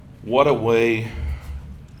What a way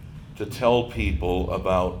to tell people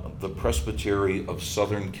about the Presbytery of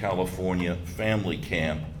Southern California family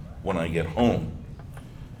camp when I get home.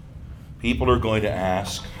 People are going to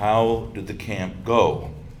ask, how did the camp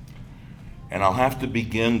go? And I'll have to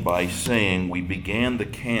begin by saying we began the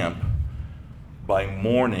camp by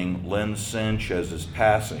mourning Len Sanchez's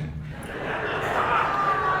passing.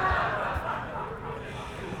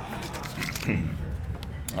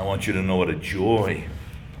 I want you to know what a joy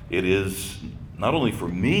it is, not only for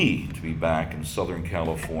me to be back in Southern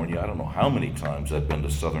California. I don't know how many times I've been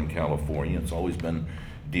to Southern California. It's always been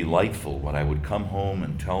delightful. But I would come home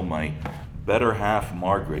and tell my better half,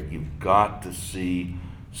 Margaret, you've got to see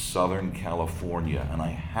Southern California. And I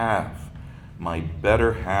have my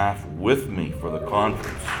better half with me for the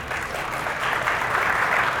conference.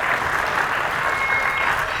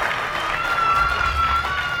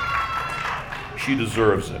 She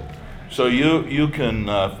deserves it. So you can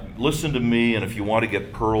listen to me, and if you want to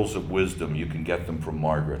get pearls of wisdom, you can get them from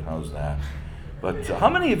Margaret. How's that? But how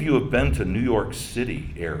many of you have been to New York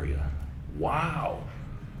City area? Wow.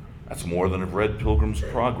 That's more than have read Pilgrim's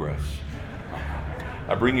Progress.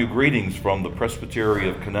 I bring you greetings from the Presbytery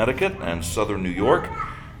of Connecticut and Southern New York.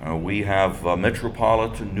 We have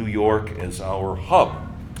metropolitan New York as our hub.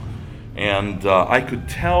 And I could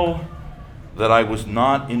tell that I was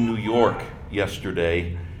not in New York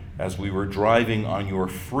yesterday as we were driving on your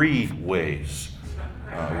freeways.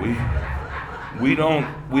 We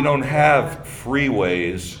don't have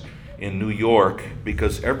freeways in New York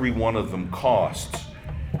because every one of them costs.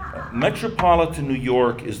 Metropolitan New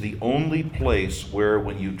York is the only place where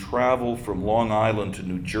when you travel from Long Island to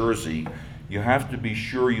New Jersey, you have to be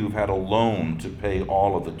sure you've had a loan to pay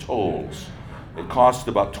all of the tolls. It costs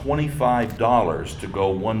about $25 to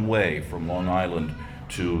go one way from Long Island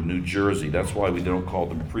to New Jersey. That's why we don't call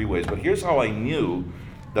them freeways. But here's how I knew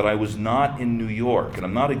that I was not in New York, and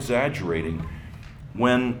I'm not exaggerating.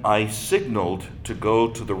 When I signaled to go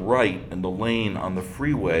to the right in the lane on the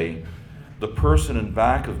freeway, the person in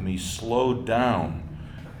back of me slowed down.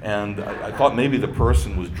 And I thought maybe the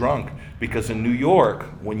person was drunk, because in New York,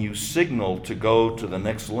 when you signal to go to the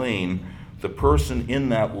next lane, the person in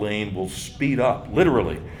that lane will speed up,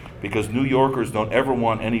 literally, because New Yorkers don't ever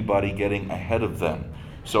want anybody getting ahead of them.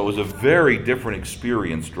 So it was a very different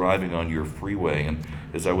experience driving on your freeway. And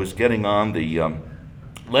as I was getting on,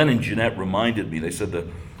 Len and Jeanette reminded me, they said the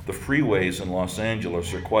freeways in Los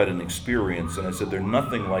Angeles are quite an experience. And I said, they're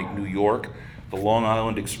nothing like New York. The Long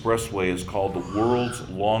Island Expressway is called the world's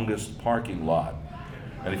longest parking lot.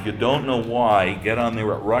 And if you don't know why, get on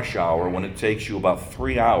there at rush hour when it takes you about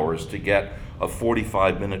 3 hours to get a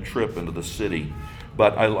 45-minute trip into the city.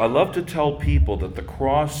 But I love to tell people that the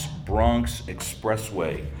Cross Bronx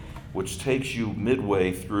Expressway, which takes you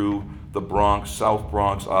midway through the Bronx, South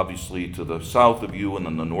Bronx, obviously to the south of you, and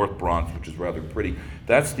then the North Bronx, which is rather pretty,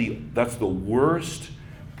 that's the worst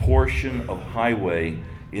portion of highway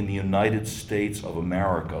in the United States of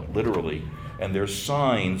America, literally. And there's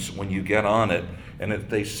signs when you get on it, and if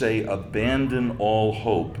they say, "Abandon all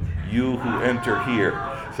hope, you who enter here."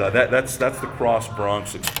 So that's the Cross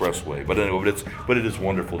Bronx Expressway. But anyway, but it is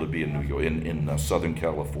wonderful to be in New York, in Southern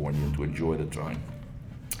California, and to enjoy the time.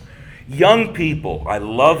 Young people, I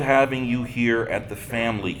love having you here at the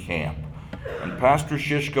family camp. And Pastor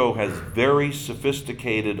Shishko has very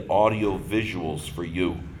sophisticated audio visuals for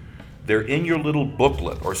you. They're in your little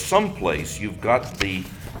booklet, or someplace you've got the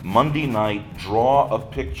Monday night draw a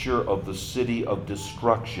picture of the city of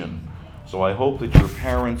destruction. So I hope that your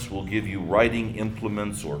parents will give you writing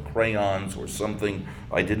implements or crayons or something.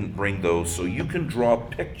 I didn't bring those, so you can draw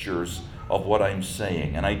pictures of what I'm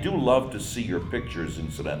saying. And I do love to see your pictures,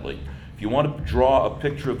 incidentally. If you want to draw a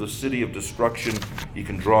picture of the city of destruction, you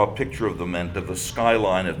can draw a picture of the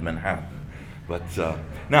skyline of Manhattan. But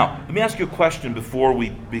now, let me ask you a question before we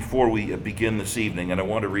begin this evening, and I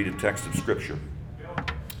want to read a text of Scripture.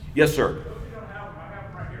 Yes, sir.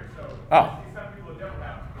 Oh.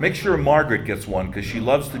 Make sure Margaret gets one, because she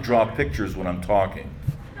loves to draw pictures when I'm talking.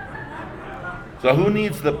 So who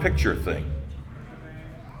needs the picture thing?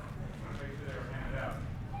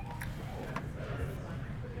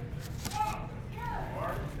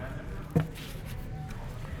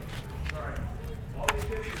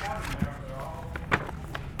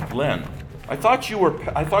 Len, I thought you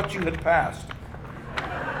had passed.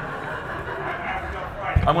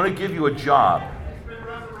 I'm going to give you a job.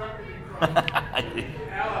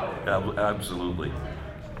 Absolutely.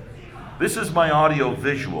 This is my audio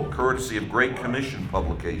visual, courtesy of Great Commission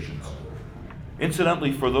Publications.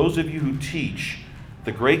 Incidentally, for those of you who teach,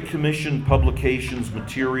 the Great Commission Publications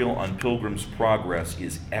material on Pilgrim's Progress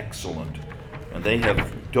is excellent. And they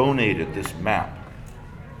have donated this map.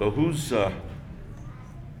 So who's... Give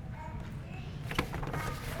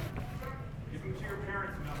them to your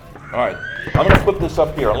parents now. All right, I'm going to put this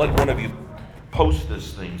up here. I'll let one of you post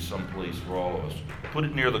this thing someplace for all of us. Put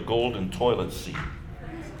it near the golden toilet seat.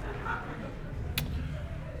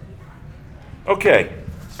 Okay,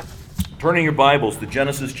 turning your Bibles to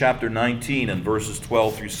Genesis chapter 19 and verses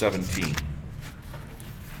 12 through 17.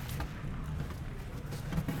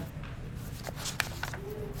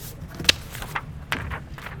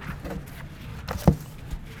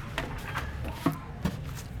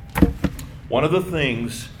 One of the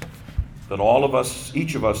things that all of us,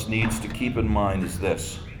 each of us, needs to keep in mind is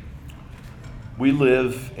this. We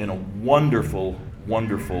live in a wonderful,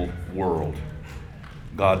 wonderful world.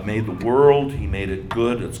 God made the world. He made it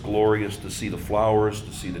good. It's glorious to see the flowers,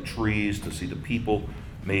 to see the trees, to see the people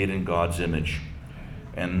made in God's image.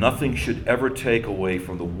 And nothing should ever take away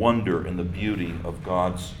from the wonder and the beauty of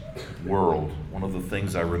God's world. One of the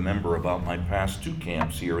things I remember about my past two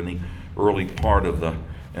camps here in the early part of the,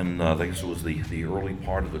 I guess it was the early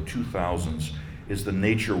part of the 2000s, is the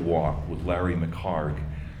nature walk with Larry McHarg.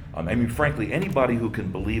 Frankly, anybody who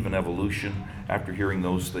can believe in evolution after hearing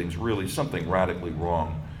those things, really something radically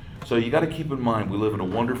wrong. So you got to keep in mind, we live in a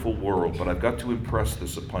wonderful world, but I've got to impress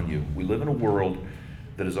this upon you. We live in a world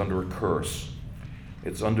that is under a curse.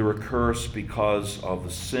 It's under a curse because of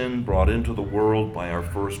the sin brought into the world by our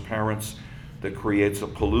first parents that creates a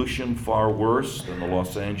pollution far worse than the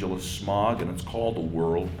Los Angeles smog, and it's called the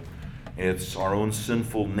world. It's our own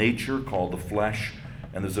sinful nature called the flesh,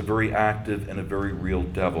 and there's a very active and a very real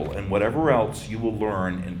devil. And whatever else you will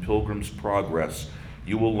learn in Pilgrim's Progress,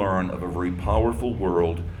 you will learn of a very powerful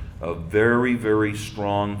world, a very, very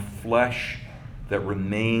strong flesh that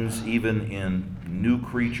remains even in new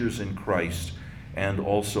creatures in Christ, and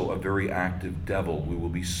also a very active devil. We will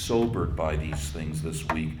be sobered by these things this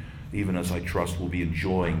week, even as I trust we'll be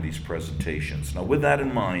enjoying these presentations. Now, with that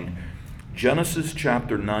in mind, Genesis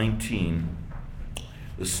chapter 19,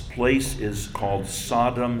 this place is called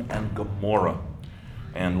Sodom and Gomorrah.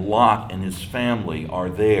 And Lot and his family are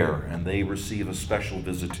there, and they receive a special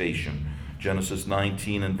visitation. Genesis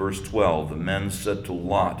 19 and verse 12, the men said to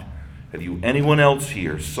Lot, "Have you anyone else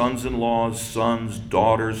here, sons-in-laws, sons,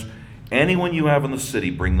 daughters, anyone you have in the city,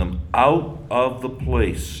 bring them out of the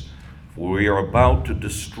place, for we are about to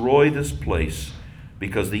destroy this place,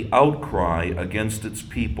 because the outcry against its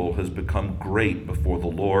people has become great before the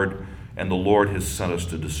Lord, and the Lord has sent us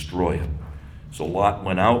to destroy it." So Lot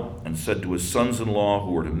went out and said to his sons-in-law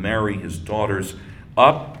who were to marry his daughters,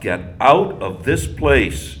 "Up, get out of this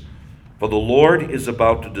place, for the Lord is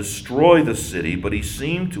about to destroy the city." But he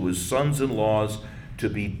seemed to his sons-in-laws to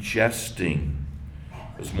be jesting.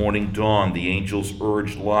 As morning dawned, the angels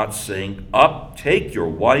urged Lot, saying, "Up, take your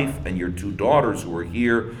wife and your two daughters who are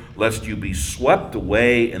here, lest you be swept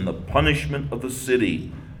away in the punishment of the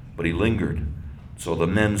city." But he lingered. So the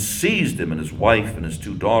men seized him and his wife and his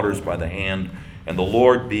two daughters by the hand, and the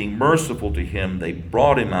Lord being merciful to him, they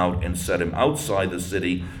brought him out and set him outside the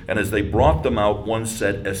city. And as they brought them out, one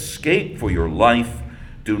said, "Escape for your life.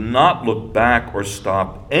 Do not look back or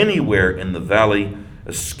stop anywhere in the valley.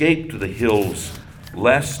 Escape to the hills,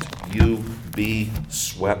 lest you be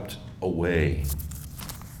swept away."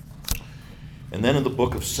 And then in the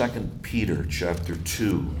book of 2 Peter chapter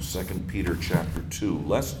 2, 2 Peter chapter 2,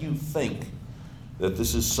 lest you think that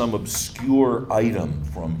this is some obscure item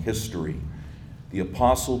from history, the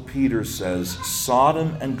Apostle Peter says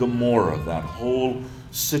Sodom and Gomorrah, that whole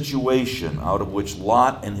situation out of which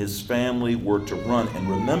Lot and his family were to run. And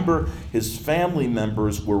remember, his family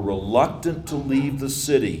members were reluctant to leave the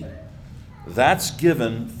city. That's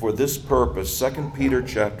given for this purpose, 2 Peter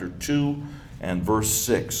chapter 2 and verse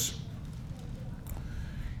 6.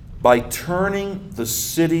 By turning the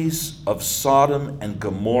cities of Sodom and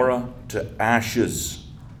Gomorrah to ashes,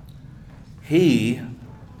 he,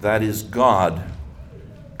 that is God,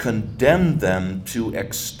 condemned them to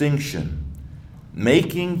extinction,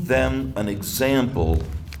 making them an example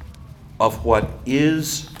of what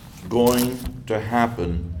is going to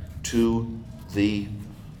happen to the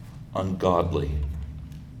ungodly.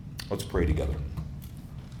 Let's pray together.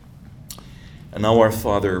 And now, our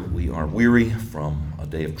Father, we are weary from a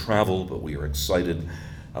day of travel, but we are excited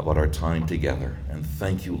about our time together. And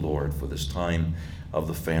thank you, Lord, for this time of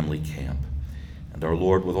the family camp. And our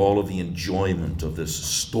Lord, with all of the enjoyment of this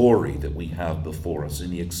story that we have before us, in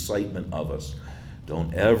the excitement of us,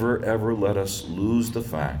 don't ever, ever let us lose the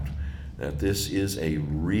fact that this is a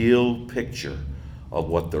real picture of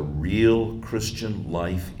what the real Christian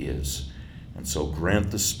life is. And so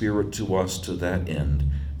grant the Spirit to us to that end,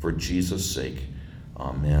 for Jesus' sake.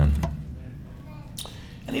 Amen.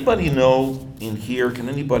 Anybody know in here, can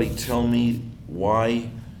anybody tell me why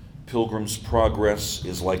Pilgrim's Progress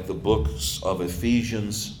is like the books of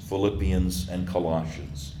Ephesians, Philippians, and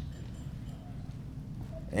Colossians?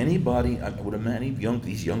 Anybody? I would imagine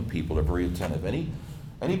these young people are very attentive.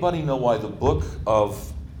 Anybody know why the book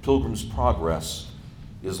of Pilgrim's Progress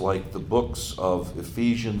is like the books of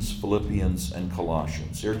Ephesians, Philippians, and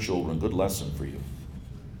Colossians? Here, children, good lesson for you.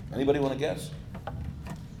 Anybody want to guess?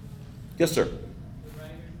 Yes, sir.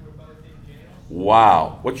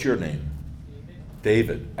 Wow. What's your name?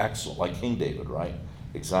 David. Excellent. Like King David, right?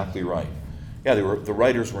 Exactly right. Yeah, the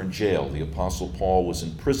writers were in jail. The Apostle Paul was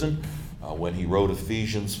in prison when he wrote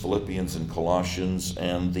Ephesians, Philippians, and Colossians,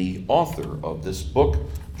 and the author of this book,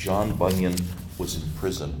 John Bunyan, was in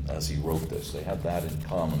prison as he wrote this. They had that in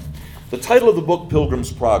common. The title of the book,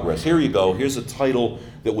 Pilgrim's Progress. Here you go. Here's a title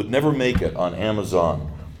that would never make it on Amazon.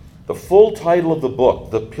 The full title of the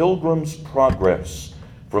book, The Pilgrim's Progress,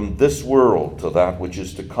 From This World to That Which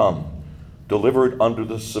Is to Come, delivered under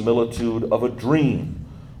the similitude of a dream,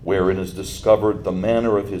 wherein is discovered the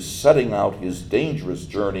manner of his setting out his dangerous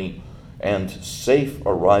journey and safe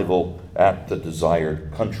arrival at the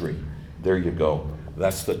desired country. There you go.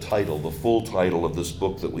 That's the title, the full title of this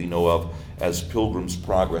book that we know of as Pilgrim's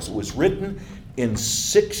Progress. It was written in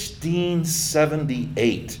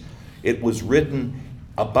 1678. It was written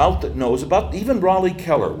even Raleigh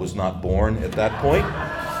Keller was not born at that point.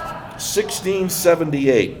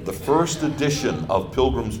 1678, the first edition of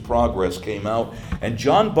Pilgrim's Progress came out, and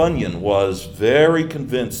John Bunyan was very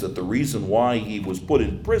convinced that the reason why he was put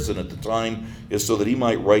in prison at the time is so that he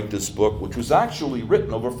might write this book, which was actually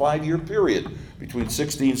written over a 5-year period between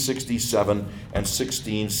 1667 and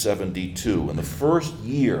 1672. In the first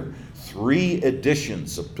year, 3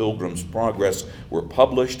 editions of Pilgrim's Progress were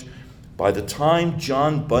published. By the time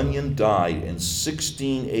John Bunyan died in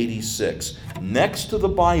 1686, next to the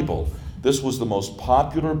Bible, this was the most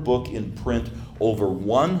popular book in print. Over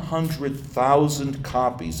 100,000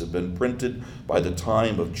 copies have been printed by the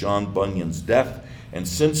time of John Bunyan's death, and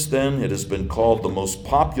since then it has been called the most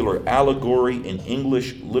popular allegory in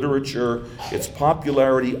English literature, its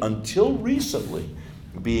popularity until recently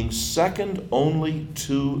being second only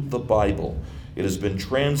to the Bible. It has been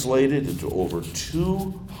translated into over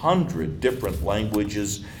 200 different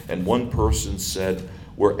languages, and one person said,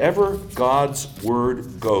 "Wherever God's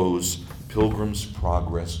word goes, Pilgrim's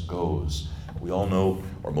Progress goes." We all know,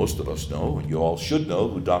 or most of us know, and you all should know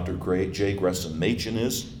who Dr. J. Gresham Machen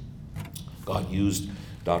is. God used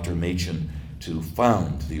Dr. Machen to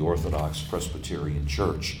found the Orthodox Presbyterian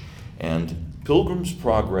Church. And Pilgrim's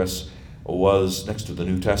Progress was, next to the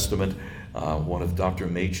New Testament, one of Dr.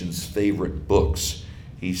 Machen's favorite books.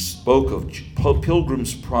 He spoke of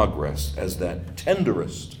Pilgrim's Progress as that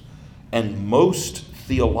tenderest and most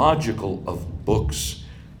theological of books,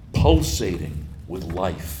 pulsating with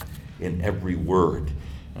life in every word.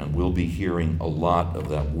 And we'll be hearing a lot of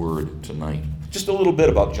that word tonight. Just a little bit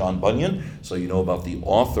about John Bunyan, so you know about the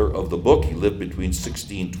author of the book. He lived between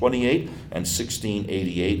 1628 and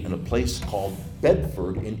 1688 in a place called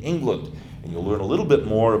Bedford in England. And you'll learn a little bit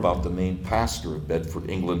more about the main pastor of Bedford,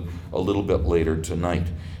 England, a little bit later tonight.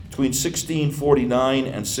 Between 1649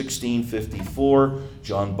 and 1654,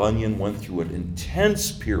 John Bunyan went through an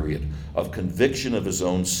intense period of conviction of his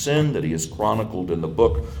own sin that he has chronicled in the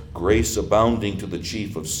book, Grace Abounding to the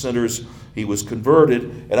Chief of Sinners. He was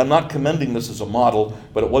converted, and I'm not commending this as a model,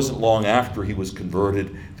 but it wasn't long after he was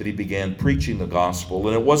converted that he began preaching the gospel,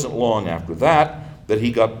 and it wasn't long after that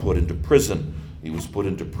he got put into prison. He was put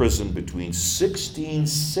into prison between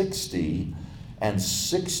 1660 and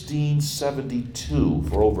 1672.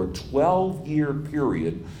 For over a 12-year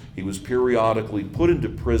period, he was periodically put into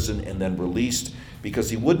prison and then released because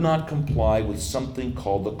he would not comply with something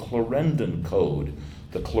called the Clarendon Code.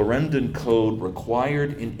 The Clarendon Code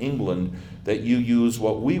required in England that you use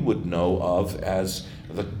what we would know of as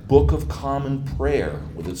the Book of Common Prayer,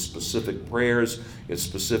 with its specific prayers, its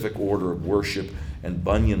specific order of worship, and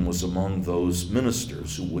Bunyan was among those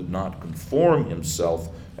ministers who would not conform himself,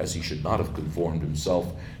 as he should not have conformed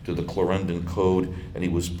himself, to the Clarendon Code, and he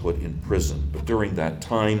was put in prison. But during that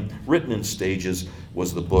time, written in stages,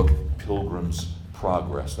 was the book Pilgrim's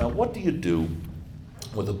Progress. Now, what do you do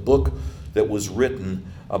with a book that was written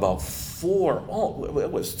about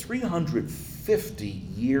 350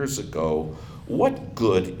 years ago? What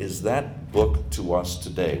good is that book to us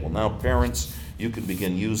today? Well, now, parents, you can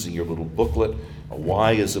begin using your little booklet.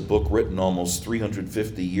 Why is a book written almost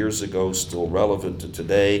 350 years ago still relevant to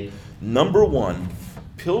today? Number one,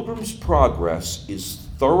 Pilgrim's Progress is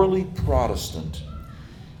thoroughly Protestant.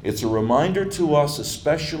 It's a reminder to us,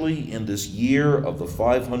 especially in this year of the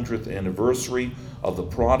 500th anniversary of the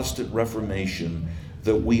Protestant Reformation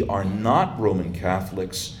that we are not Roman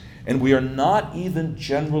Catholics and we are not even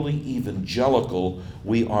generally evangelical.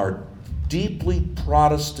 We are deeply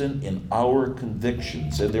Protestant in our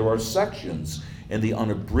convictions. And there are sections in the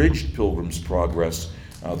unabridged Pilgrim's Progress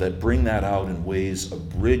that bring that out in ways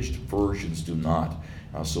abridged versions do not.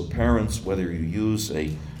 So parents, whether you use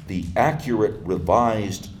the accurate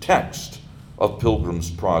revised text of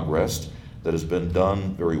Pilgrim's Progress that has been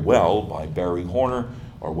done very well by Barry Horner,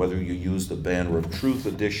 or whether you use the Banner of Truth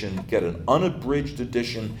edition, get an unabridged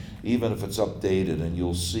edition, even if it's updated, and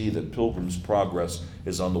you'll see that Pilgrim's Progress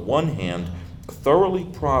is, on the one hand, thoroughly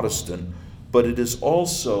Protestant, but it is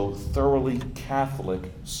also thoroughly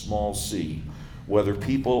Catholic, small c. Whether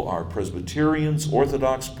people are Presbyterians,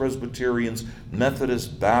 Orthodox Presbyterians, Methodists,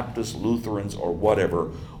 Baptists, Lutherans, or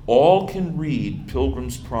whatever, all can read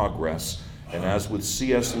Pilgrim's Progress, and as with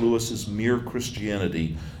C.S. Lewis's Mere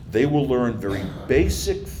Christianity, they will learn very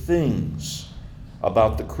basic things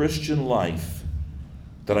about the Christian life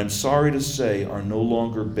that I'm sorry to say are no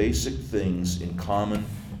longer basic things in common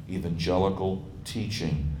evangelical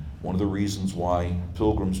teaching. One of the reasons why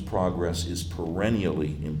Pilgrim's Progress is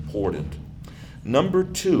perennially important. Number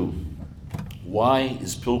 2, why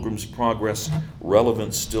is Pilgrim's Progress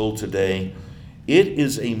relevant still today? It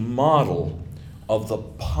is a model of the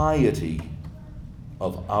piety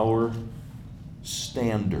of our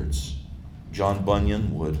standards. John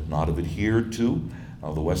Bunyan would not have adhered to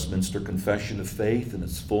the Westminster Confession of Faith in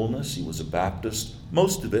its fullness. He was a Baptist.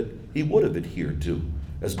 Most of it he would have adhered to,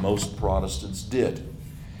 as most Protestants did.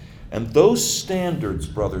 And those standards,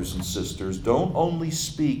 brothers and sisters, don't only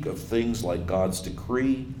speak of things like God's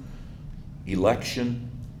decree, election,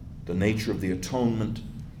 the nature of the atonement,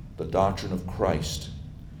 the doctrine of Christ.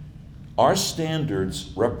 Our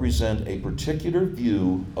standards represent a particular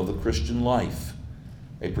view of the Christian life,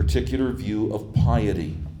 a particular view of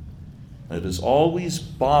piety. And it has always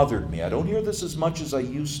bothered me. I don't hear this as much as I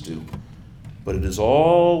used to, but it has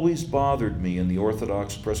always bothered me in the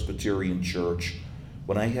Orthodox Presbyterian Church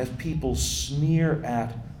when I have people sneer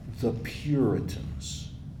at the Puritans.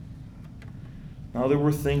 Now, there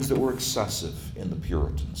were things that were excessive in the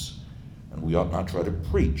Puritans, and we ought not try to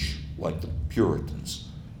preach like the Puritans.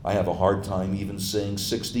 I have a hard time even saying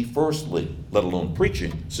 61stly, let alone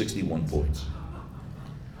preaching 61 points.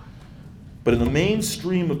 But in the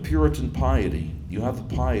mainstream of Puritan piety, you have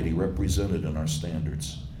the piety represented in our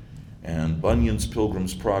standards. And Bunyan's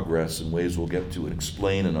Pilgrim's Progress, in ways we'll get to and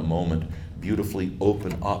explain in a moment, beautifully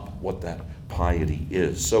open up what that piety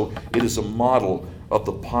is. So it is a model of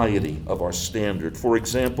the piety of our standard. For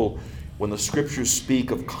example, when the scriptures speak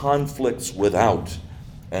of conflicts without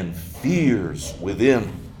and fears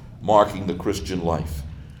within marking the Christian life,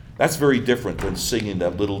 that's very different than singing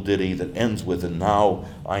that little ditty that ends with, "And now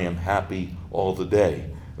I am happy all the day."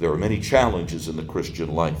 There are many challenges in the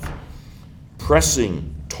Christian life.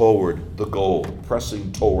 Pressing toward the goal,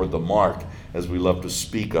 pressing toward the mark, as we love to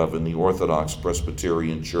speak of in the Orthodox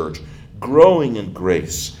Presbyterian Church, growing in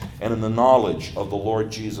grace and in the knowledge of the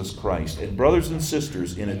Lord Jesus Christ. And brothers and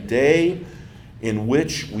sisters, in a day in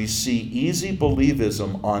which we see easy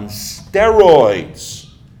believism on steroids,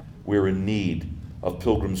 we're in need of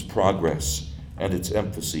Pilgrim's Progress and its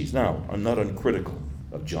emphases. Now, I'm not uncritical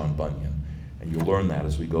of John Bunyan, and you'll learn that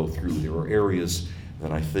as we go through. There are areas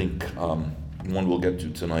that I think one we'll get to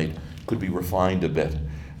tonight could be refined a bit,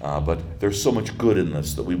 but there's so much good in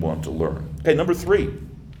this that we want to learn. Okay, number 3,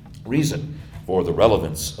 reason for the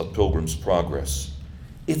relevance of Pilgrim's Progress.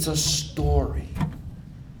 It's a story.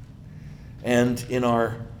 And in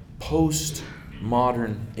our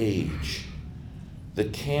post-modern age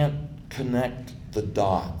that can't connect the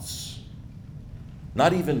dots,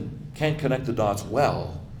 not even can't connect the dots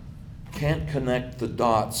well, can't connect the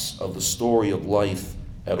dots of the story of life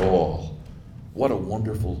at all. What a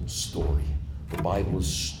wonderful story. The Bible is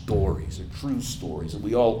stories, they're true stories, and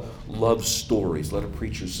we all love stories. Let a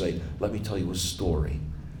preacher say, "Let me tell you a story."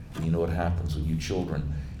 And you know what happens when you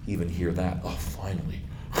children even hear that? Oh, finally,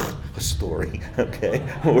 a story, okay?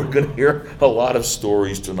 Well, we're going to hear a lot of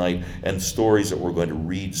stories tonight, and stories that we're going to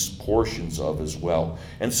read portions of as well.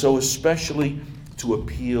 And so especially to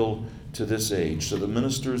appeal to this age. So the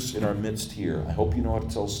ministers in our midst here, I hope you know how to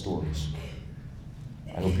tell stories.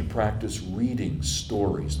 I hope you practice reading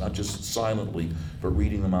stories, not just silently, but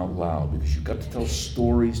reading them out loud, because you've got to tell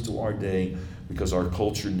stories to our day, because our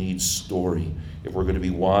culture needs story. If we're going to be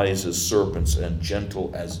wise as serpents and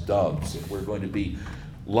gentle as doves, if we're going to be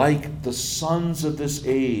like the sons of this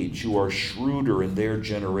age who are shrewder in their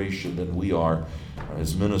generation than we are.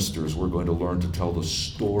 As ministers, we're going to learn to tell the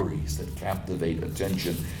stories that captivate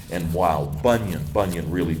attention. And wow, Bunyan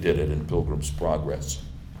really did it in Pilgrim's Progress.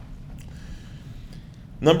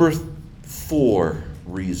 Number 4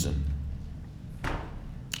 reason.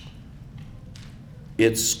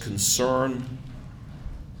 It's concern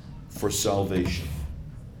for salvation.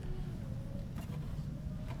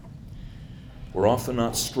 We're often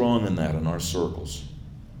not strong in that in our circles.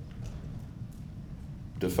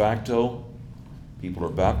 De facto, people are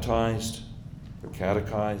baptized, they're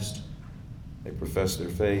catechized, they profess their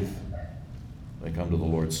faith, they come to the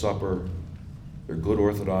Lord's Supper, they're good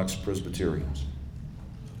Orthodox Presbyterians.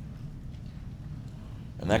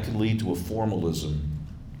 And that can lead to a formalism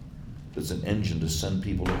that's an engine to send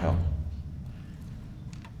people to hell.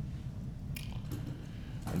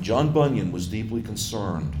 And John Bunyan was deeply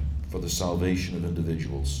concerned for the salvation of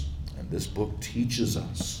individuals. And this book teaches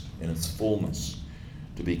us in its fullness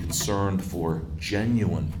to be concerned for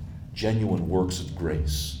genuine works of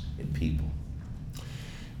grace in people.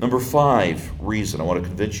 Number 5 reason, I want to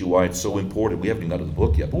convince you why it's so important. We haven't even got to the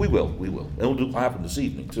book yet, but we will. And it'll happen this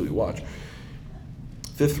evening too, you watch.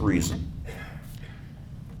 5th reason,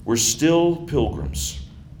 we're still pilgrims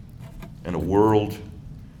in a world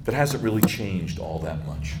that hasn't really changed all that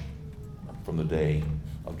much from the day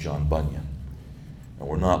of John Bunyan. And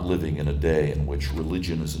we're not living in a day in which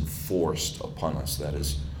religion is enforced upon us. That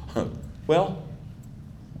is, well,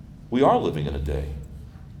 we are living in a day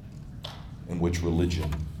in which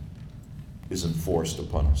religion is enforced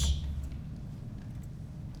upon us.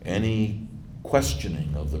 Any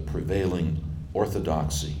questioning of the prevailing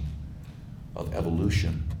orthodoxy of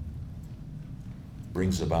evolution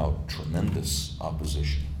brings about tremendous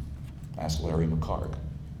opposition. Ask Larry McCarg.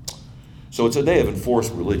 So it's a day of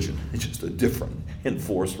enforced religion. It's just a different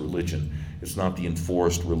enforced religion. It's not the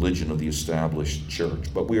enforced religion of the established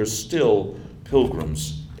church. But we are still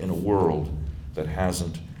pilgrims in a world that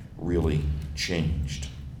hasn't really changed.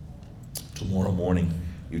 Tomorrow morning,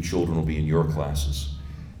 you children will be in your classes.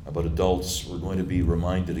 But adults, we're going to be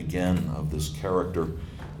reminded again of this character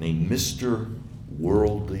named Mr.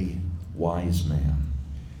 Worldly Wise Man.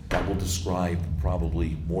 That will describe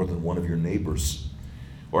probably more than one of your neighbors.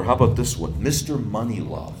 Or how about this one, Mr. Money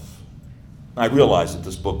Love? I realize that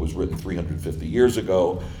this book was written 350 years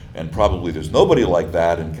ago, and probably there's nobody like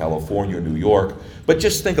that in California or New York, but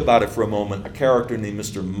just think about it for a moment, a character named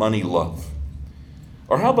Mr. Money Love.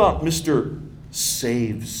 Or how about Mr.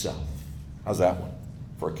 Save Self? How's that one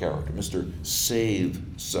for a character? Mr. Save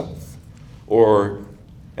Self. Or,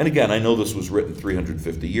 and again, I know this was written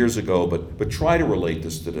 350 years ago, but try to relate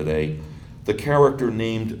this to today. The character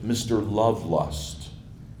named Mr. Lovelust.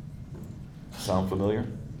 Sound familiar?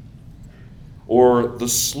 Or the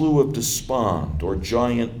Slough of Despond, or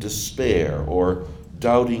Giant Despair, or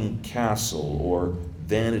Doubting Castle, or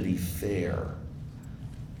Vanity Fair.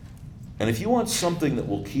 And if you want something that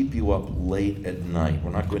will keep you up late at night,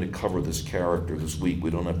 we're not going to cover this character this week,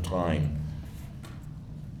 we don't have time.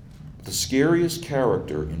 The scariest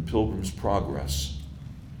character in Pilgrim's Progress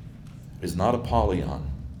is not Apollyon,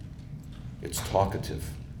 it's talkative.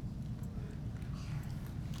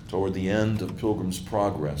 Toward the end of Pilgrim's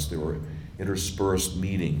Progress, there were interspersed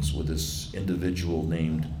meetings with this individual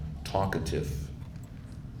named Talkative.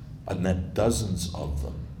 I met dozens of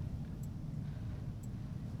them.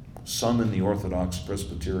 Some in the Orthodox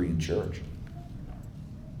Presbyterian Church.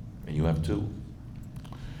 And you have too.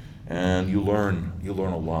 And you learn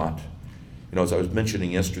a lot. You know, as I was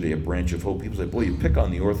mentioning yesterday at Branch of Hope, people say, boy, you pick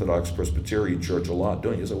on the Orthodox Presbyterian Church a lot,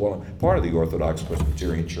 don't you? I say, well, I'm part of the Orthodox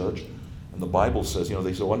Presbyterian Church. And the Bible says,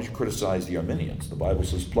 they say, why don't you criticize the Arminians? The Bible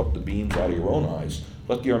says, pluck the beams out of your own eyes.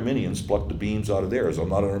 Let the Arminians pluck the beams out of theirs. I'm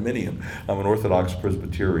not an Arminian. I'm an Orthodox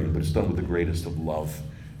Presbyterian, but it's done with the greatest of love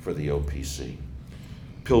for the OPC.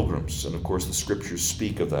 Pilgrims, and of course the scriptures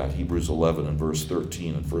speak of that. Hebrews 11 and verse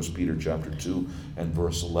 13 and 1 Peter chapter 2 and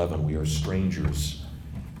verse 11. We are strangers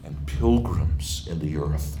and pilgrims in the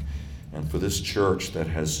earth. And for this church that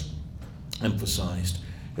has emphasized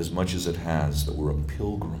as much as it has that we're a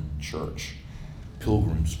pilgrim church,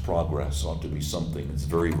 Pilgrim's Progress ought to be something that's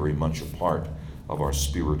very, very much a part of our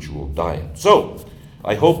spiritual diet. So,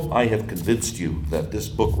 I hope I have convinced you that this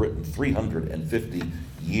book written 350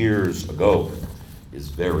 years ago is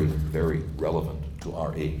very, very relevant to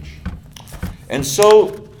our age. And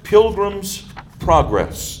so, Pilgrim's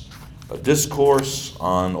Progress, a discourse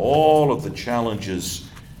on all of the challenges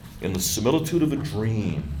in the similitude of a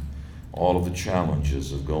dream, all of the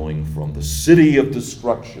challenges of going from the city of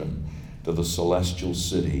destruction to the celestial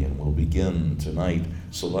city, and we'll begin tonight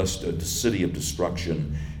the city of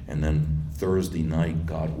destruction, and then Thursday night,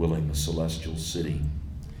 God willing, the celestial city.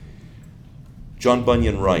 John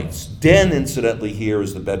Bunyan writes, "Den, incidentally, here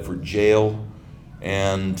is the Bedford jail,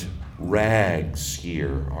 and rags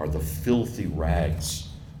here are the filthy rags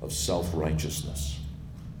of self-righteousness."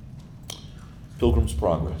 Pilgrim's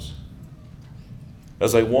Progress.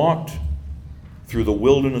 As I walked through the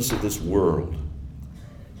wilderness of this world,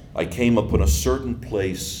 I came upon a certain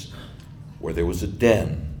place where there was a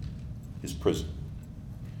den, his prison.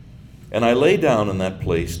 And I lay down in that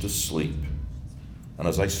place to sleep. And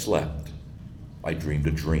as I slept, I dreamed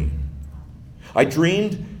a dream. I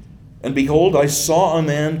dreamed, and behold, I saw a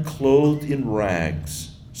man clothed in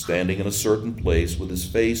rags, standing in a certain place with his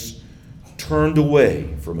face turned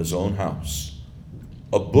away from his own house,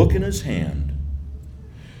 a book in his hand,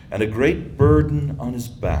 and a great burden on his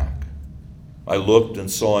back. I looked and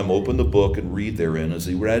saw him open the book and read therein. As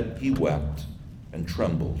he read, he wept and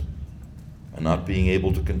trembled, and not being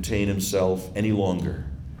able to contain himself any longer,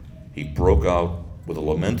 he broke out with a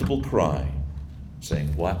lamentable cry,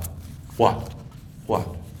 saying, what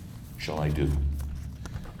shall I do?"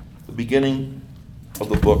 The beginning of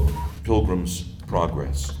the book, Pilgrim's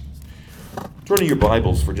Progress. Turn to your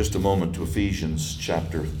Bibles for just a moment to Ephesians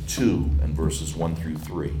chapter 2 and verses 1 through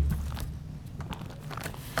 3.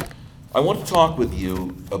 I want to talk with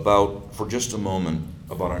you for just a moment,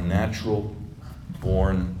 about our natural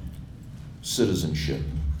born citizenship.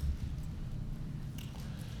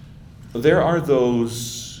 There are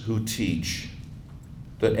those who teach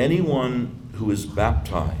that anyone who is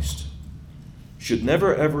baptized should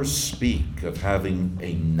never ever speak of having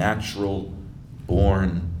a natural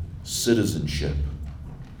born citizenship,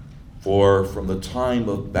 for from the time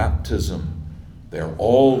of baptism they are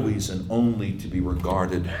always and only to be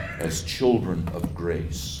regarded as children of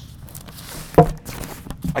grace.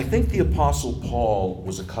 I think the Apostle Paul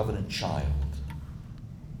was a covenant child.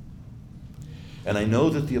 And I know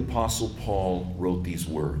that the Apostle Paul wrote these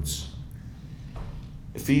words.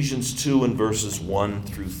 Ephesians 2 and verses 1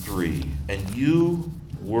 through 3. "And you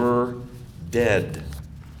were dead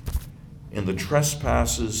in the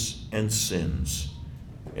trespasses and sins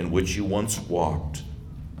in which you once walked,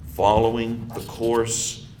 following the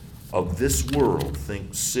course of this world,"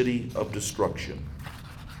 think city of destruction,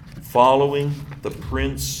 "following the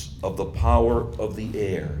prince of the power of the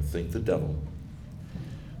air," think the devil,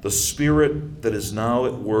 "the spirit that is now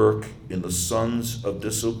at work in the sons of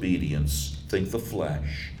disobedience," think the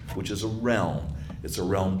flesh, which is a realm. It's a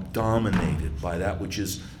realm dominated by that which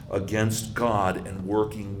is against God and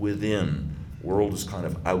working within. World is kind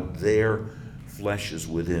of out there, flesh is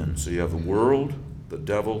within. So you have the world, the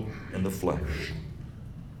devil, and the flesh.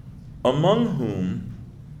 "Among whom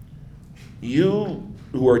you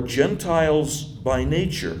who are Gentiles by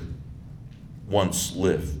nature once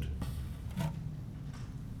lived."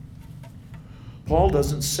 Paul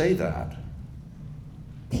doesn't say that.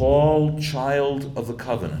 Paul, child of the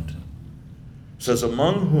covenant, says,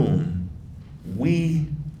 "Among whom we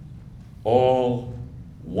all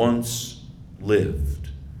once lived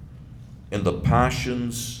in the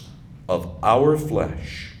passions of our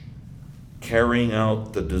flesh, carrying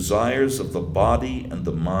out the desires of the body and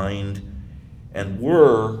the mind, and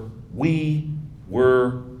we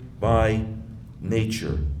were by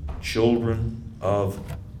nature children of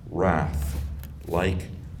wrath, like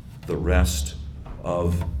the rest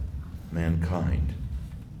of mankind."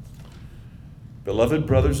 Beloved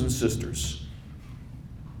brothers and sisters,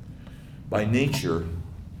 by nature,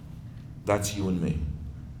 that's you and me.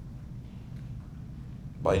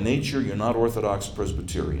 By nature, you're not Orthodox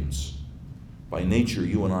Presbyterians. By nature,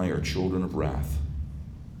 you and I are children of wrath.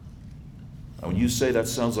 And when you say that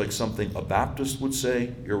sounds like something a Baptist would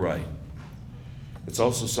say, you're right. It's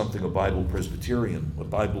also something a biblical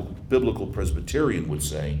Presbyterian would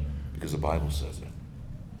say, because the Bible says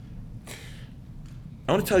it.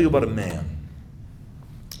 I want to tell you about a man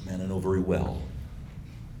I know very well.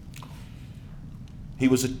 He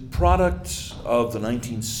was a product of the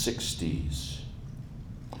 1960s,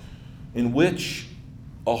 in which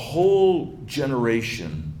a whole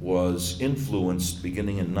generation was influenced,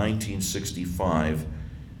 beginning in 1965,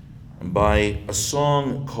 by a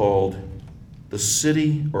song called "The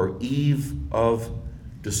City or Eve of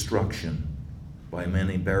Destruction" by a man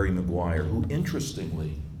named Barry McGuire, who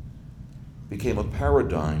interestingly became a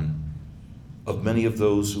paradigm of many of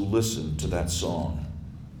those who listened to that song.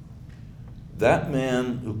 That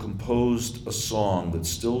man who composed a song that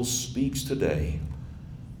still speaks today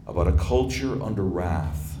about a culture under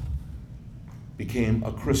wrath became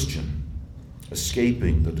a Christian,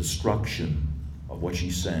 escaping the destruction of what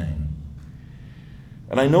she sang.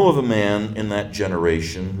 And I know of a man in that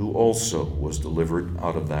generation who also was delivered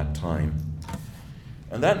out of that time.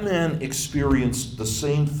 And that man experienced the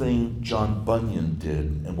same thing John Bunyan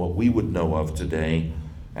did and what we would know of today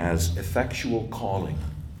as effectual calling.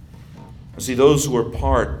 See, those who are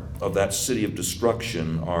part of that city of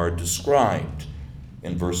destruction are described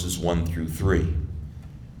in verses 1 through 3.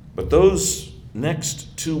 But those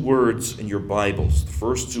next two words in your Bibles, the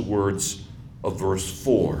first two words of verse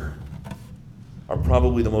 4, are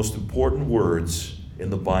probably the most important words in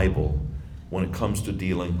the Bible when it comes to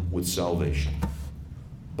dealing with salvation.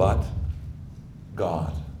 But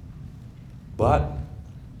God. But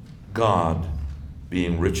God,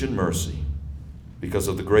 being rich in mercy, because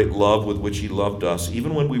of the great love with which he loved us,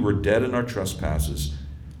 even when we were dead in our trespasses,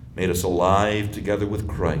 made us alive together with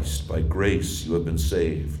Christ. By grace you have been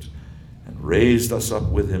saved, and raised us up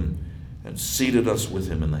with him, and seated us with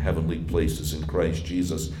him in the heavenly places in Christ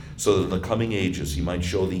Jesus, so that in the coming ages he might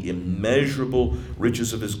show the immeasurable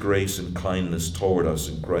riches of his grace and kindness toward us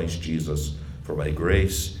in Christ Jesus. For by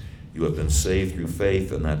grace you have been saved through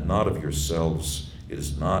faith, and that not of yourselves. It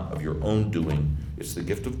is not of your own doing. It's the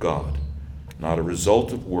gift of God, not a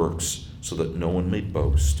result of works, so that no one may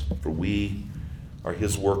boast. For we are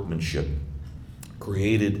his workmanship,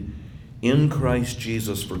 created in Christ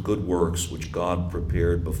Jesus for good works, which God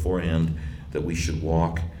prepared beforehand that we should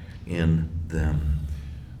walk in them.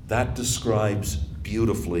 That describes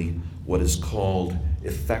beautifully what is called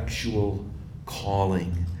effectual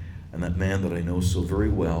calling. And that man that I know so very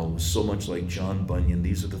well was so much like John Bunyan.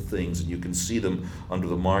 These are the things, and you can see them under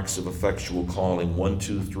the marks of effectual calling, 1,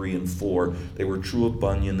 2, 3, and 4. They were true of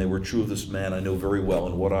Bunyan. They were true of this man I know very well.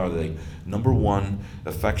 And what are they? Number 1,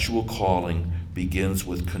 effectual calling begins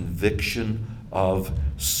with conviction of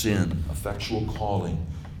sin. Effectual calling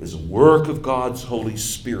is a work of God's Holy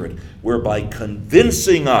Spirit, whereby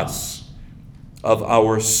convincing us of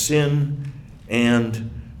our sin and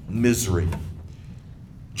misery.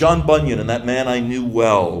 John Bunyan and that man I knew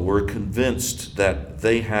well were convinced that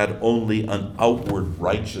they had only an outward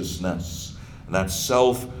righteousness, and that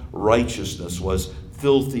self-righteousness was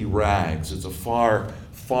filthy rags. It's a far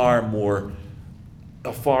more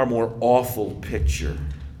awful picture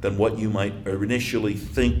than what you might initially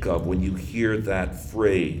think of when you hear that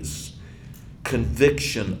phrase.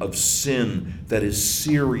 Conviction of sin that is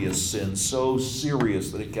serious sin, so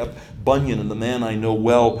serious that it kept Bunyan and the man I know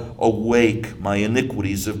well awake. My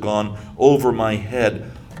iniquities have gone over my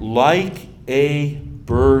head like a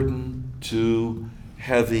burden too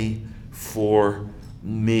heavy for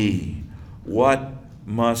me. What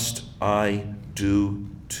must I do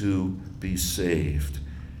to be saved?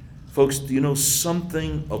 Folks, do you know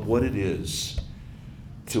something of what it is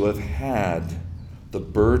to have had the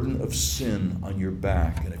burden of sin on your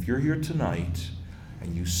back? And if you're here tonight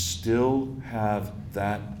and you still have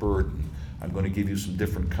that burden, I'm going to give you some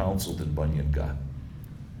different counsel than Bunyan got.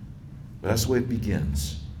 But that's the way it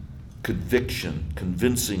begins. Conviction,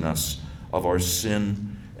 convincing us of our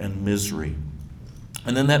sin and misery.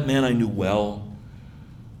 And then that man I knew well,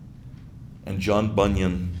 and John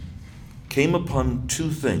Bunyan, came upon two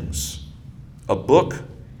things: a book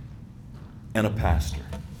and a pastor.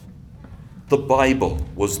 The Bible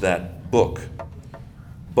was that book.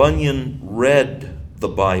 Bunyan read the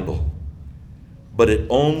Bible, but it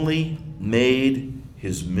only made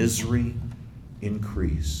his misery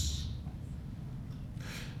increase.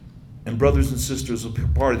 And brothers and sisters, a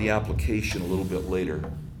part of the application a little bit later.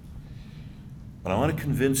 But I want to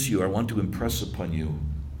convince you, I want to impress upon you,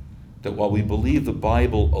 that while we believe the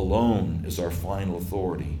Bible alone is our final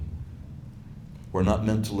authority, we're not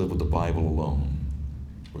meant to live with the Bible alone.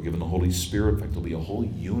 We're given the Holy Spirit. In fact, there'll be a whole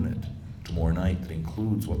unit tomorrow night that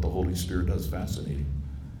includes what the Holy Spirit does. Fascinating.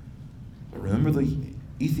 But remember the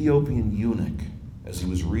Ethiopian eunuch, as he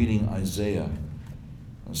was reading Isaiah,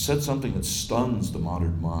 said something that stuns the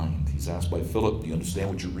modern mind. He's asked by Philip, do you understand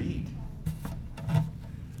what you read?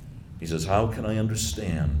 He says, how can I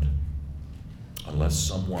understand unless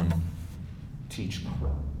someone teach me?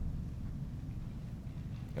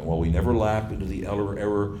 And while we never lap into the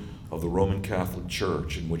error of the Roman Catholic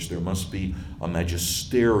Church, in which there must be a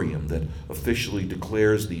magisterium that officially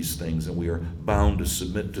declares these things, and we are bound to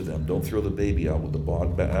submit to them. Don't throw the baby out with the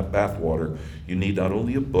bathwater. You need not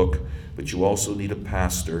only a book, but you also need a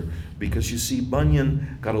pastor, because you see,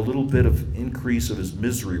 Bunyan got a little bit of increase of his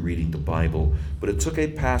misery reading the Bible, but it took a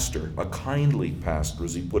pastor, a kindly pastor,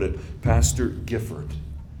 as he put it, Pastor Gifford,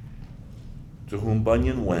 to whom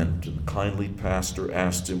Bunyan went, and the kindly pastor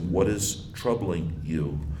asked him, what is troubling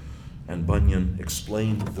you? And Bunyan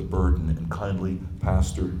explained the burden, and kindly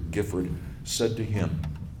Pastor Gifford said to him,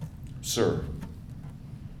 Sir,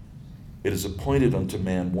 It is appointed unto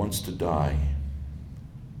man once to die,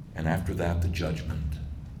 and after that the judgment.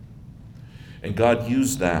 And God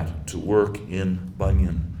used that to work in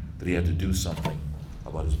Bunyan, that he had to do something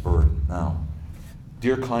about his burden. Now,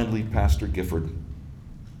 dear kindly Pastor Gifford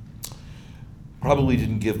probably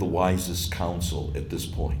didn't give the wisest counsel at this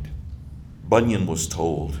point. Bunyan was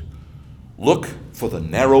told, look for the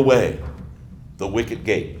narrow way, the wicket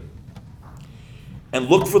gate, and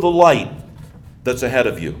look for the light that's ahead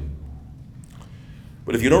of you.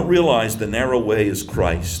 But if you don't realize the narrow way is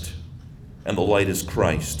Christ and the light is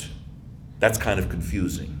Christ, that's kind of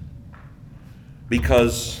confusing.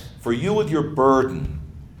 Because for you with your burden,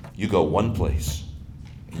 you go one place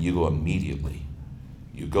and you go immediately.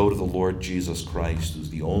 You go to the Lord Jesus Christ, who's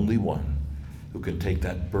the only one who can take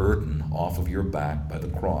that burden off of your back by the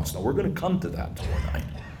cross. Now, we're going to come to that tonight.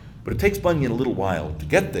 But it takes Bunyan a little while to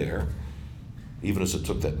get there, even as it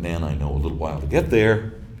took that man I know a little while to get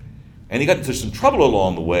there. And he got into some trouble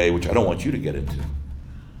along the way, which I don't want you to get into.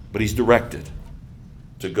 But he's directed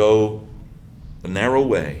to go the narrow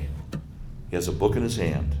way. He has a book in his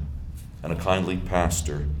hand and a kindly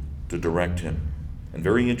pastor to direct him. And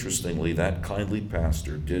very interestingly, that kindly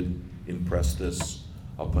pastor did impress this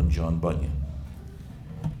upon John Bunyan.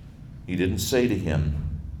 He didn't say to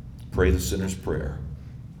him, pray the sinner's prayer.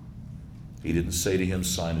 He didn't say to him,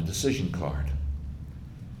 sign a decision card.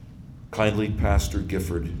 Kindly Pastor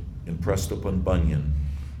Gifford impressed upon Bunyan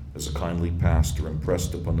as a kindly pastor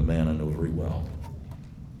impressed upon the man I know very well.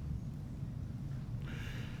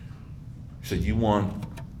 He said, you want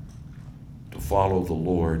to follow the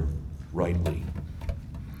Lord rightly.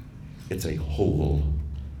 It's a whole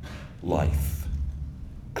life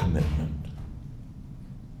commitment.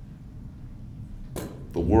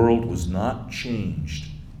 The world was not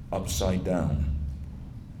changed upside down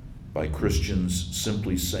by Christians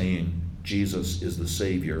simply saying Jesus is the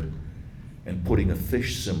Savior and putting a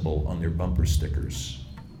fish symbol on their bumper stickers.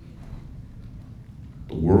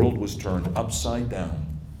 The world was turned upside down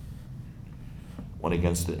when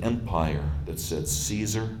against the empire that said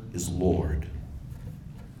Caesar is Lord,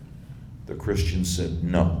 the Christians said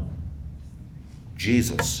no,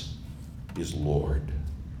 Jesus is Lord.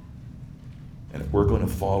 And if we're going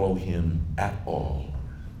to follow him at all,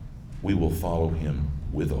 we will follow him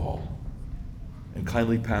with all. And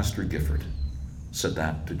kindly Pastor Gifford said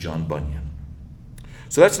that to John Bunyan.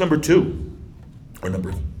 So that's number two,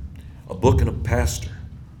 a book and a pastor.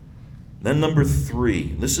 Then number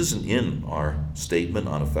three, this isn't in our statement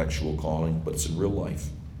on effectual calling, but it's in real life.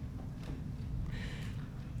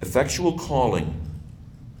 Effectual calling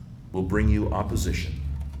will bring you opposition.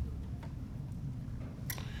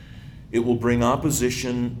 It will bring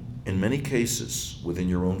opposition in many cases within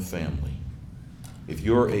your own family. If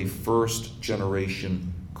you're a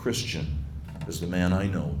first-generation Christian, as the man I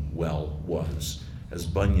know well was, as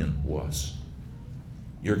Bunyan was,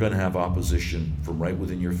 you're going to have opposition from right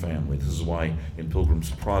within your family. This is why in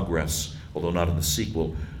Pilgrim's Progress, although not in the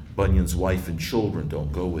sequel, Bunyan's wife and children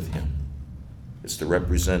don't go with him. It's to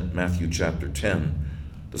represent Matthew chapter 10.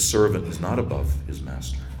 The servant is not above his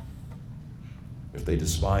master. If they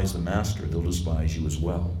despise the master, they'll despise you as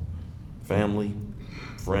well. Family,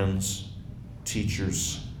 friends,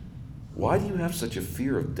 teachers, why do you have such a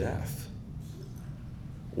fear of death?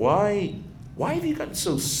 Why have you gotten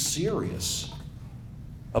so serious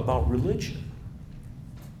about religion?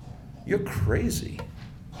 You're crazy.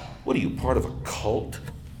 What are you, part of a cult?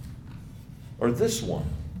 Or this one?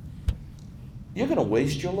 You're going to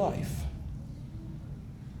waste your life.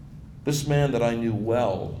 This man that I knew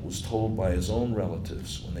well was told by his own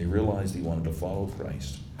relatives when they realized he wanted to follow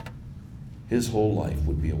Christ, his whole life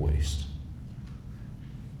would be a waste.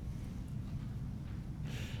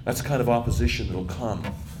 That's the kind of opposition that'll come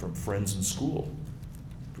from friends in school,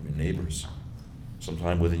 from your neighbors,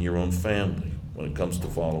 sometime within your own family when it comes to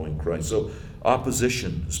following Christ. So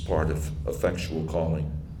opposition is part of effectual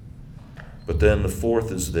calling. But then the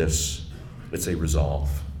fourth is this, it's a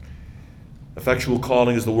resolve. Effectual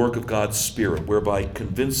calling is the work of God's Spirit, whereby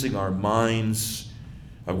convincing our minds,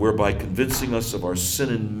 whereby convincing us of our sin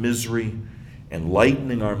and misery,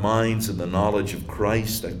 enlightening our minds in the knowledge of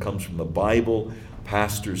Christ that comes from the Bible,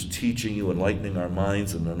 pastors teaching you, enlightening our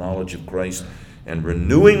minds in the knowledge of Christ, and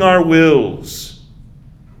renewing our wills.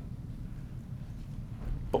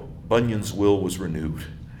 Bunyan's will was renewed,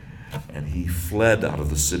 and he fled out of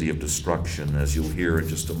the city of destruction, as you'll hear in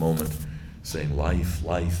just a moment, saying life,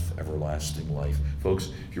 life, everlasting life. Folks,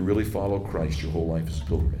 if you really follow Christ, your whole life is a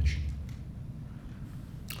pilgrimage.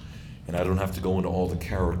 And I don't have to go into all the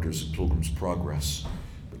characters of Pilgrim's Progress,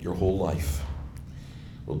 but your whole life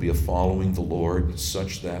will be a following the Lord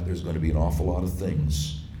such that there's going to be an awful lot of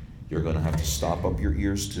things you're going to have to stop up your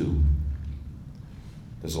ears too.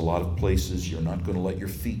 There's a lot of places you're not going to let your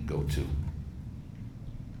feet go to.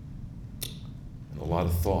 And a lot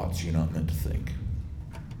of thoughts you're not meant to think.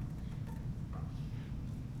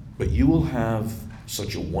 But you will have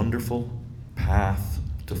such a wonderful path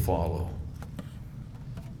to follow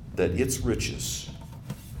that its riches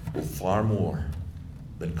will far more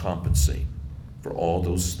than compensate for all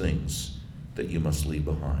those things that you must leave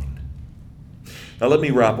behind. Now let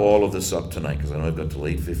me wrap all of this up tonight, because I know I've got till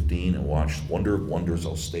 8:15 and watched Wonder of Wonders.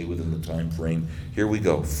 I'll stay within the time frame. Here we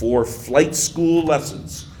go. 4 flight school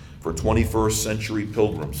lessons for 21st century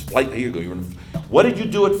pilgrims. Here you go. What did you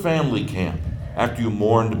do at family camp after you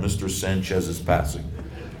mourned Mr. Sanchez's passing?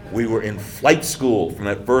 We were in flight school from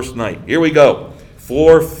that first night. Here we go.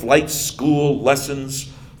 4 flight school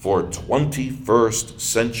lessons for 21st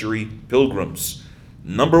century pilgrims.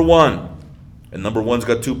 Number 1, and number 1's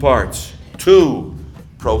got 2 parts. 2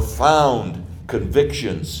 profound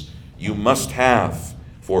convictions you must have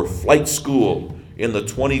for flight school in the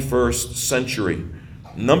 21st century.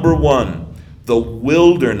 Number 1, the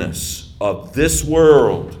wilderness of this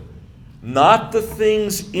world, not the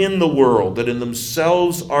things in the world that in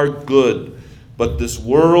themselves are good, but this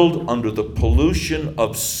world under the pollution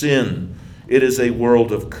of sin. It is a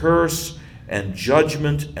world of curse and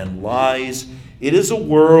judgment and lies. It is a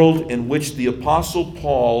world in which the Apostle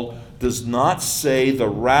Paul does not say the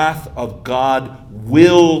wrath of God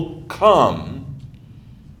will come.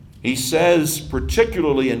 He says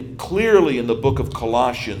particularly and clearly in the book of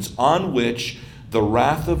Colossians, on which the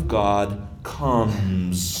wrath of God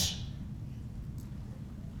comes.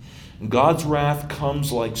 God's wrath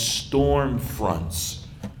comes like storm fronts.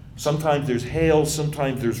 Sometimes there's hail,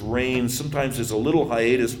 sometimes there's rain, sometimes there's a little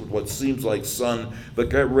hiatus with what seems like sun, but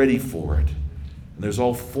get ready for it. And there's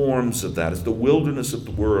all forms of that. It's the wilderness of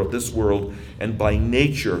the world, this world, and by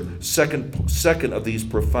nature, second of these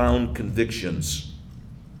profound convictions.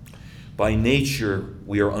 By nature,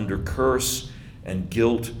 we are under curse and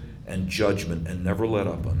guilt and judgment, and never let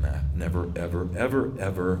up on that. Never, ever, ever,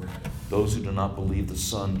 ever. Those who do not believe the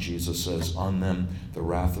Son, Jesus says, on them the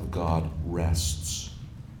wrath of God rests.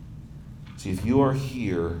 See, if you are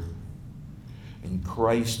here and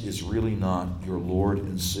Christ is really not your Lord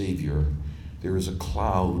and Savior, there is a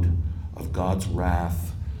cloud of God's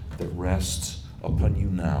wrath that rests upon you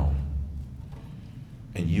now.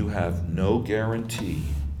 And you have no guarantee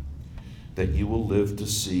that you will live to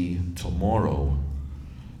see tomorrow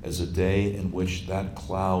as a day in which that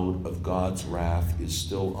cloud of God's wrath is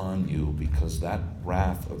still on you, because that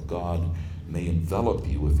wrath of God may envelop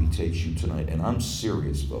you if he takes you tonight. And I'm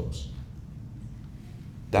serious, folks.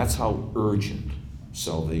 That's how urgent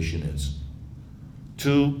salvation is.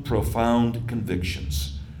 2 profound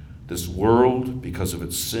convictions. This world, because of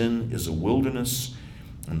its sin, is a wilderness,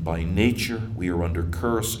 and by nature we are under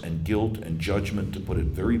curse and guilt and judgment. To put it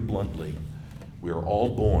very bluntly, we are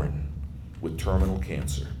all born with terminal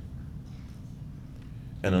cancer.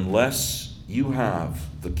 And unless you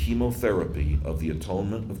have the chemotherapy of the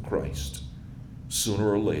atonement of Christ,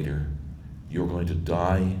 sooner or later you're going to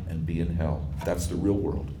die and be in hell. That's the real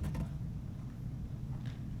world.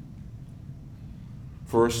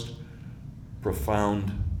 First,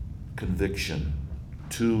 profound conviction.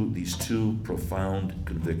 These two profound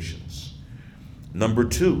convictions. Number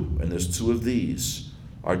 2, and there's 2 of these,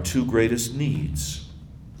 our 2 greatest needs.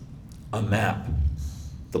 A map,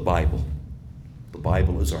 the Bible. The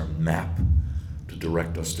Bible is our map to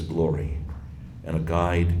direct us to glory. And a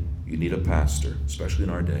guide. You need a pastor, especially in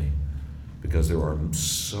our day, because there are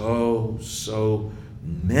so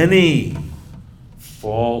many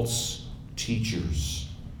false teachers.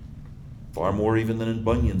 Far more even than in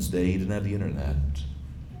Bunyan's day. He didn't have the internet.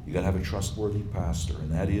 You got to have a trustworthy pastor,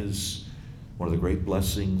 and that is one of the great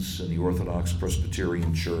blessings in the Orthodox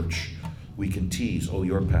Presbyterian Church. We can tease, oh,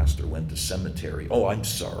 your pastor went to cemetery. Oh, I'm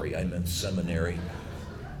sorry, I meant seminary.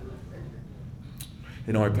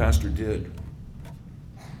 You know, our pastor did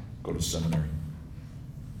go to seminary.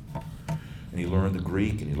 And he learned the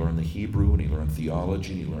Greek, and he learned the Hebrew, and he learned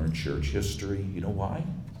theology, and he learned church history. You know why?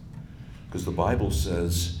 Because the Bible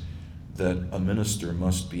says that a minister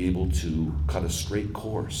must be able to cut a straight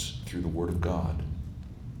course through the Word of God.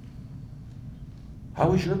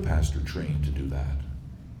 How is your pastor trained to do that?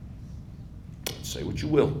 Say what you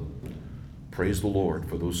will. Praise the Lord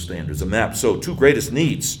for those standards. A map. So 2 greatest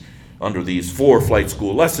needs under these 4 flight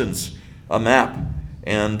school lessons. A map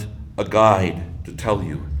and a guide to tell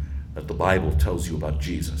you that the Bible tells you about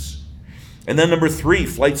Jesus. And then number 3,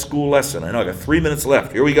 flight school lesson. I know I got 3 minutes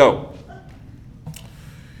left. Here we go.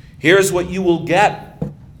 Here's what you will get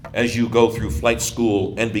as you go through flight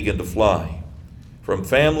school and begin to fly. from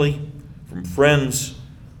family, from friends,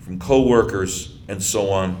 from co-workers, and so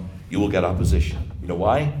on, you will get opposition. You know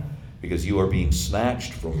why? Because you are being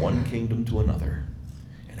snatched from one kingdom to another.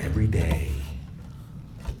 And every day,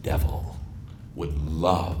 the devil would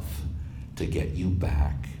love to get you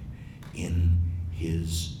back in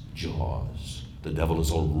his jaws. The devil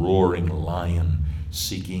is a roaring lion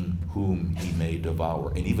seeking whom he may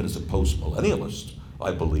devour. And even as a post-millennialist,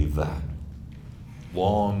 I believe that.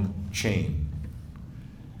 Long chain.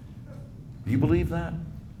 Do you believe that?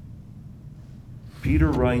 Peter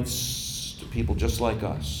writes to people just like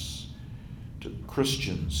us, to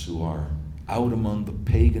Christians who are out among the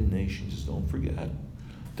pagan nations. Don't forget,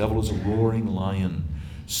 the devil is a roaring lion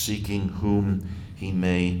seeking whom he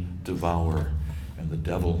may devour. And the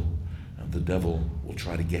devil will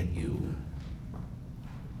try to get you.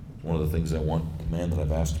 One of the things I want the man that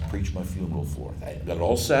I've asked to preach my funeral for. I got it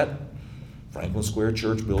all set. Franklin Square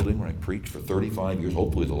Church building where I preached for 35 years.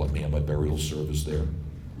 Hopefully they'll let me have my burial service there.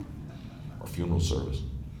 Or funeral service.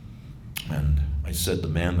 And I said the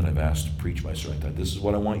man that I've asked to preach my sermon, this is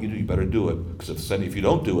what I want you to do. You better do it. Because if you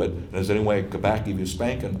don't do it, and there's any way I could back give you a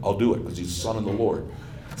spanking, I'll do it because he's the son of the Lord.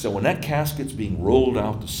 So when that casket's being rolled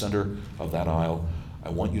out the center of that aisle, I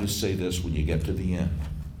want you to say this when you get to the end.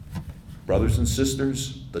 Brothers and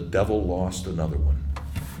sisters, the devil lost another one.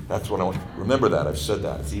 That's what I want. Remember that. I've said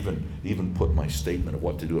that. It's even put my statement of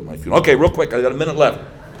what to do at my funeral. Okay, real quick. I got a minute left.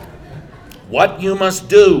 What you must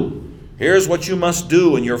do. Here's what you must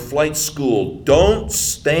do in your flight school. Don't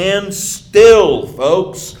stand still,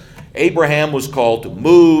 folks. Abraham was called to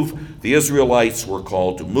move. The Israelites were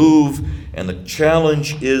called to move. And the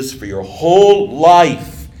challenge is for your whole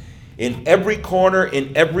life. In every corner,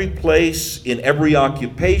 in every place, in every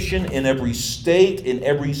occupation, in every state, in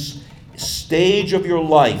every stage of your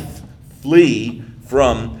life, flee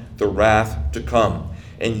from the wrath to come.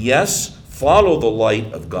 And yes, follow the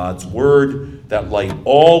light of God's word, that light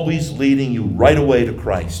always leading you right away to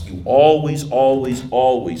Christ. You always, always,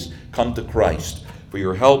 always come to Christ for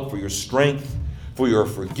your help, for your strength, for your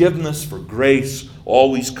forgiveness, for grace.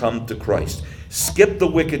 Always come to Christ. Skip the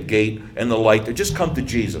wicket gate and the light. Just come to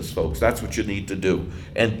Jesus, folks. That's what you need to do.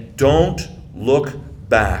 And don't look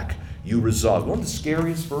back. You resolve. One of the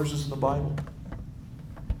scariest verses in the Bible?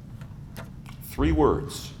 3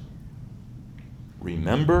 words.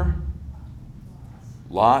 Remember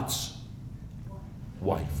Lot's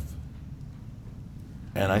wife.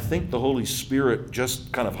 And I think the Holy Spirit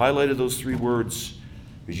just kind of highlighted those 3 words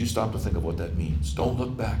because you stop to think of what that means. Don't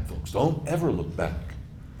look back, folks. Don't ever look back.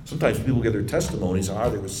 Sometimes people get their testimonies on how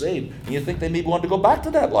they were saved, and you think they maybe want to go back to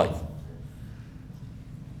that life.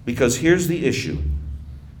 Because here's the issue.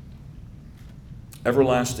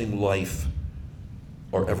 Everlasting life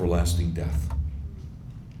or everlasting death.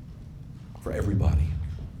 For everybody.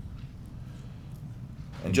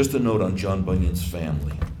 And just a note on John Bunyan's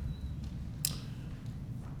family.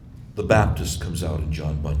 The Baptist comes out in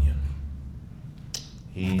John Bunyan.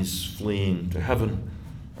 He's fleeing to heaven.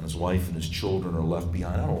 And his wife and his children are left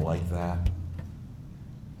behind. I don't like that.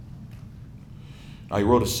 Now, he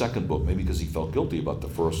wrote a second book, maybe because he felt guilty about the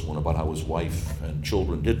first one, about how his wife and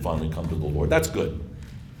children did finally come to the Lord. That's good.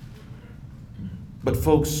 But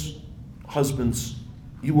folks, husbands,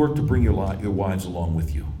 you work to bring your wives along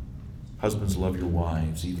with you. Husbands, love your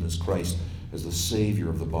wives, even as Christ is the Savior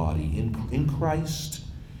of the body. In Christ,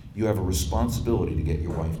 you have a responsibility to get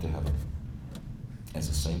your wife to heaven. It's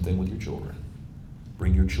the same thing with your children.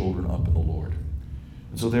 Bring your children up in the Lord.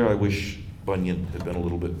 And so there I wish Bunyan had been a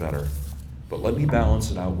little bit better. But let me balance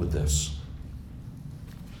it out with this.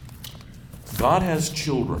 God has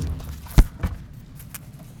children,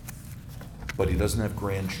 but he doesn't have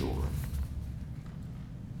grandchildren.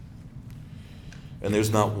 And there's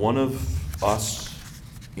not one of us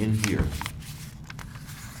in here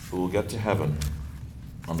who will get to heaven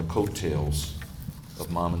on the coattails of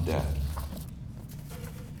mom and dad.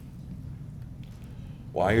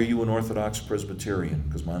 Why are you an Orthodox Presbyterian?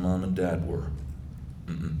 Because my mom and dad were.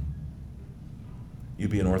 You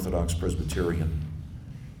be an Orthodox Presbyterian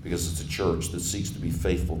because it's a church that seeks to be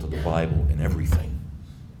faithful to the Bible in everything.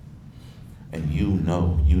 And you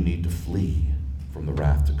know you need to flee from the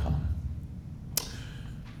wrath to come.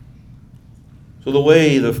 So the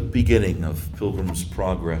way the beginning of Pilgrim's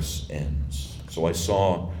Progress ends. So I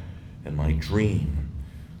saw in my dream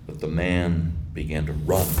that the man began to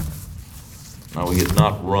run. Now he had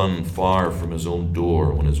not run far from his own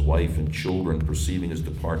door when his wife and children, perceiving his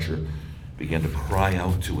departure, began to cry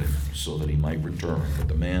out to him so that he might return. But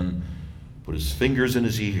the man put his fingers in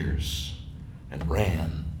his ears and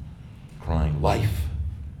ran, crying, "Life,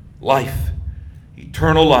 life,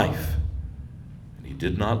 eternal life." And he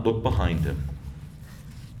did not look behind him.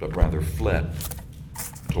 but rather fled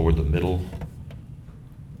toward the middle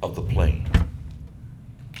of the plain.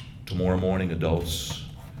 Tomorrow morning, adults,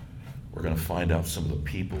 we're going to find out some of the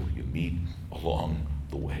people you meet along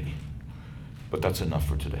the way. But that's enough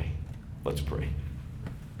for today. Let's pray.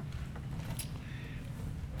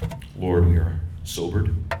 Lord, we are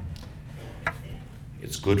sobered.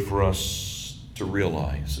 It's good for us to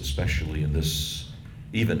realize, especially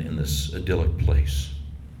even in this idyllic place,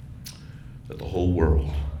 that the whole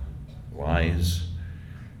world lies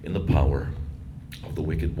in the power of the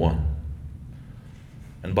wicked one.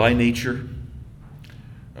 And by nature,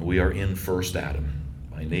 we are in first Adam.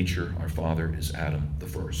 By nature, our father is Adam the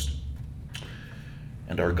first.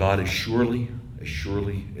 And our God is surely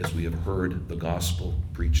as we have heard the gospel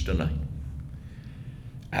preached tonight,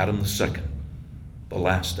 Adam the second, the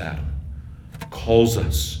last Adam, calls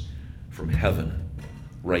us from heaven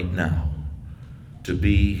right now to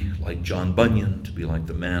be like John Bunyan, to be like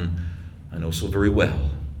the man I know so very well,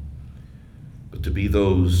 but to be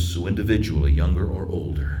those who individually, younger or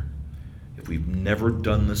older, if we've never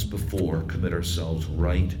done this before, commit ourselves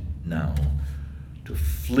right now to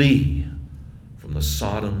flee from the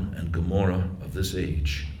Sodom and Gomorrah of this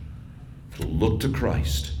age, to look to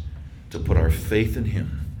Christ, to put our faith in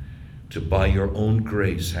him, to by your own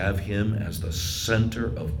grace have him as the center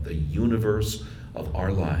of the universe of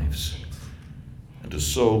our lives, and to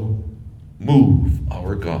so move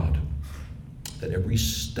our God that every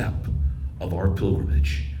step of our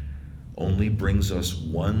pilgrimage only brings us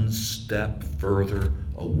one step further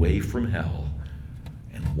away from hell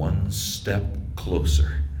and one step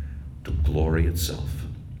closer to glory itself.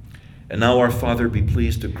 And now, our Father, be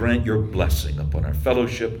pleased to grant your blessing upon our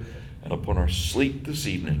fellowship and upon our sleep this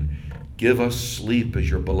evening. Give us sleep as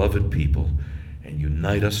your beloved people, and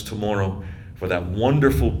unite us tomorrow for that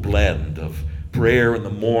wonderful blend of prayer in the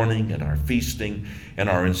morning and our feasting and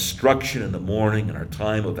our instruction in the morning and our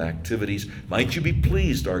time of activities. Might you be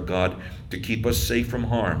pleased, our God, to keep us safe from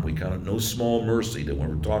harm. We count it no small mercy that when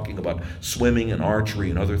we're talking about swimming and archery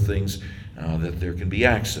and other things, that there can be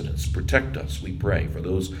accidents. Protect us, we pray. For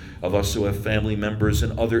those of us who have family members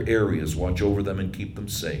in other areas, watch over them and keep them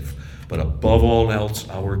safe. But above all else,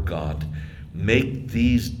 our God, make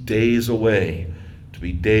these days away to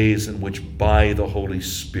be days in which by the Holy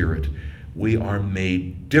Spirit we are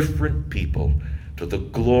made different people to the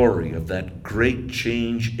glory of that great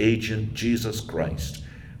change agent, Jesus Christ.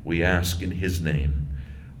 We ask in his name.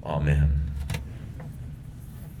 Amen.